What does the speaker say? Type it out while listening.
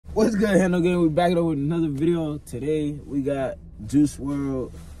What's good, Hendo gang? We back up with another video. Today we got Juice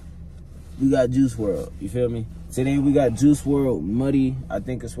Wrld. You feel me? Today we got Juice Wrld Muddy, I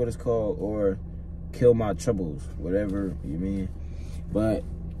think is what it's called, or Kill My Troubles, whatever you mean. But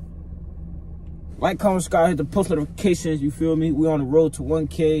like, comment, subscribe, hit the post notifications. You feel me? We on the road to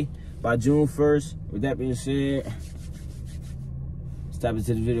 1K by June 1st. With that being said, let's tap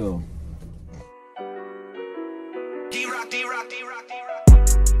into the video.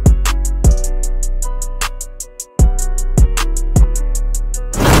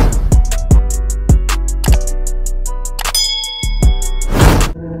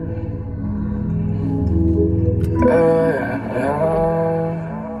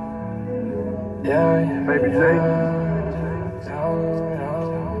 Baby J.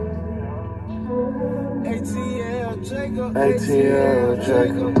 ATL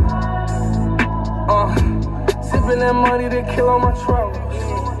Jacob. Sipping that money to kill all my troubles.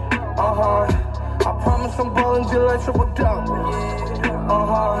 I promise I'm ballin' till I triple double.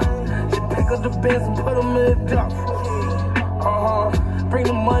 Just pick up the bins and put them in the duffel. Bring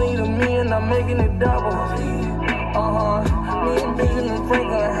the money to me and I'm making it double. Me and Benjamin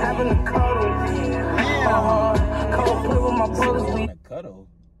Franklin having a cuddle. Cold play with my brothers. We cuddle.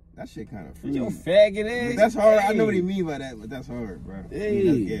 That shit kind of free. Yo, faggot ass. That's hard. Hey. I know what he mean by that, but that's hard, bro. Hey,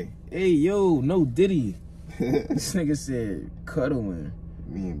 that's gay. Hey, yo, no Diddy. This nigga said cuddling.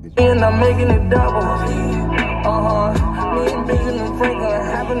 Me and I'm making it double. Me and Benjamin Franklin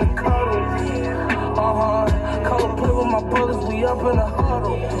having a cuddle. Cold play with my brothers. We up in a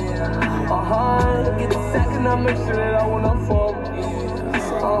huddle. Get the sack and I make sure that I went up for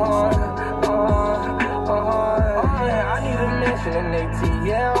I need a mansion in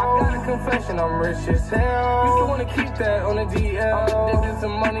ATL. I got a confession, I'm rich as hell. You still wanna keep that on the DL. I'm addicted to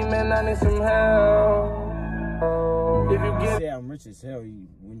money, man, I need some help. If you get I'm rich as hell,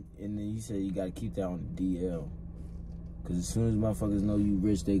 and then you said you gotta keep that on the DL. Cause as soon as motherfuckers know you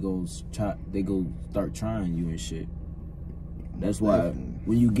rich, they go start trying you and shit. That's why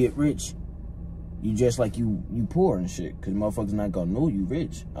when you get rich, you just like you poor and shit. Cause motherfuckers not gonna know you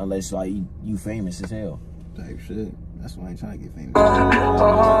rich unless like you famous as hell. Type shit. That's why I ain't trying to get famous. I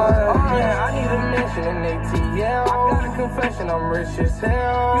need a mansion in ATL. I got a confession, I'm rich as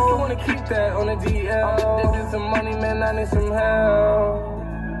hell. You still wanna keep that on the DL. I'm addicted to money, man, I need some help.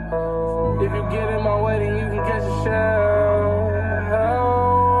 If you get in my way, then you can get your shell.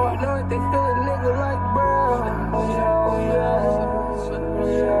 You know what they feel a nigga like, bro.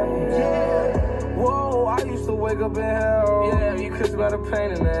 Whoa, I used to wake up in hell. Yeah, you could smell the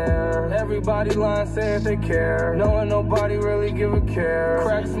pain in there. Everybody lying, saying they care. Knowing nobody really give a care.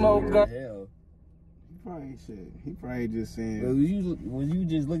 Crack smoke gun. Hell. He probably ain't shit. He probably just saying. Was you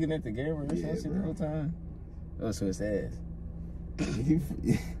just looking at the camera or some shit the whole time? Oh, so it's ass.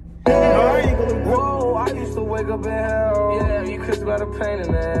 Whoa, I used to wake up in hell. Yeah, you could smell the pain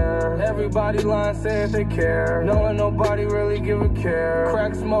in there. Everybody lying, saying they care. Knowing nobody really give a care.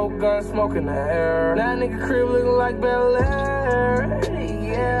 Crack smoke, gun smoke in the air. That nigga crib looking like Bel Air.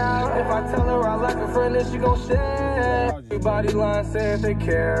 Yeah, if I tell her I like a friend, then she gon' share. Everybody lying, saying they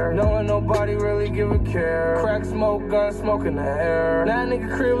care. Knowing nobody really give a care. Crack smoke, gun smoke in the air. That nigga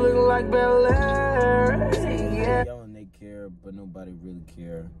crib looking like Bel Air. Yeah. But nobody really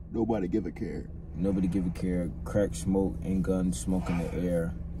care. Nobody give a care. Nobody give a care. Crack smoke and gun smoke in the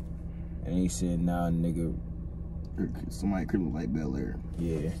air. And he said, nah, nigga. Somebody could look like Bel Air.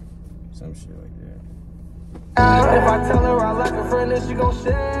 Yeah, some shit like that. If I tell her I like a friend, then she gon'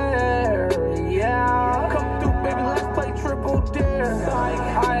 share. Yeah, come through, baby, let's play triple dare.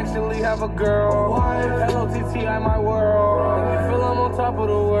 I actually have a girl. L-O-T-T-I, my world. Make me feel I'm on top of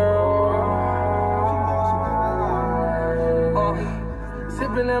the world.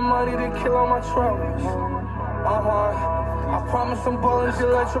 Sipping that money to kill all my troubles. I promise I'm ballin'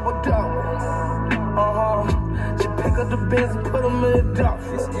 till I triple double. Just pick up the bins and put them in the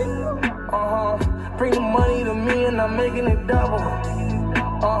duffel. Bring the money to me and I'm making it double.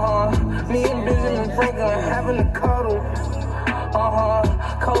 Me and Benjamin Franklin having a cuddle.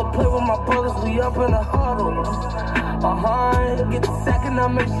 Cold play with my brothers, we up in a huddle. Get the sack and I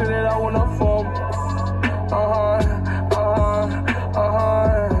make sure that I went up for 'em.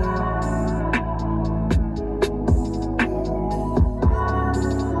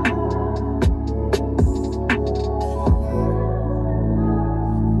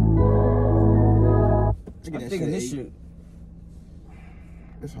 I'm thinking this shit.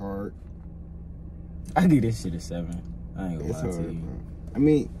 It's hard. I give this shit a 7. I ain't gonna lie to you. Bro. I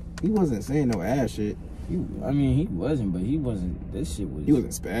mean, he wasn't saying no ass shit. I mean, he wasn't, but he wasn't. This shit was. He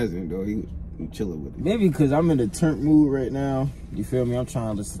wasn't spazzing though. He We chilling with it. Maybe because I'm in a turnt mood right now. You feel me? I'm trying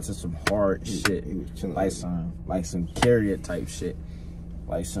to listen to some hard shit. He was chilling Like with some Carrier type shit.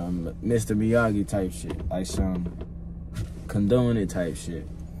 Like some Mr. Miyagi type shit. Like some Condone It type shit.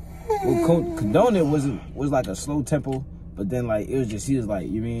 Well, Condone It was like a slow tempo, but then like it was just, he was like,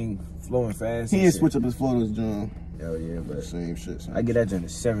 you mean, flowing fast. He didn't switch up his flow to his drum. Hell yeah, but Same shit. I get that joint a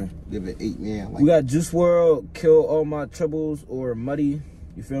 7. Give it 8, man. Like, We got Juice WRLD, Kill All My Troubles, or Muddy.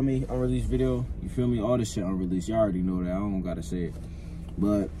 You feel me? Unreleased video. You feel me? All this shit unreleased. Y'all already know that. I don't gotta say it.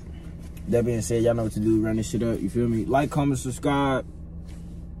 But that being said, y'all know what to do. Run this shit up. You feel me? Like, comment, subscribe.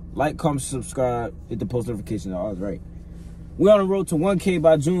 Like, comment, subscribe. Hit the post notifications. I was right. We on the road to 1K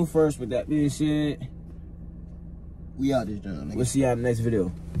by June 1st. With that being said, we out this joint, nigga. we'll see y'all in the next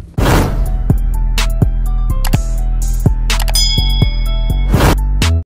video.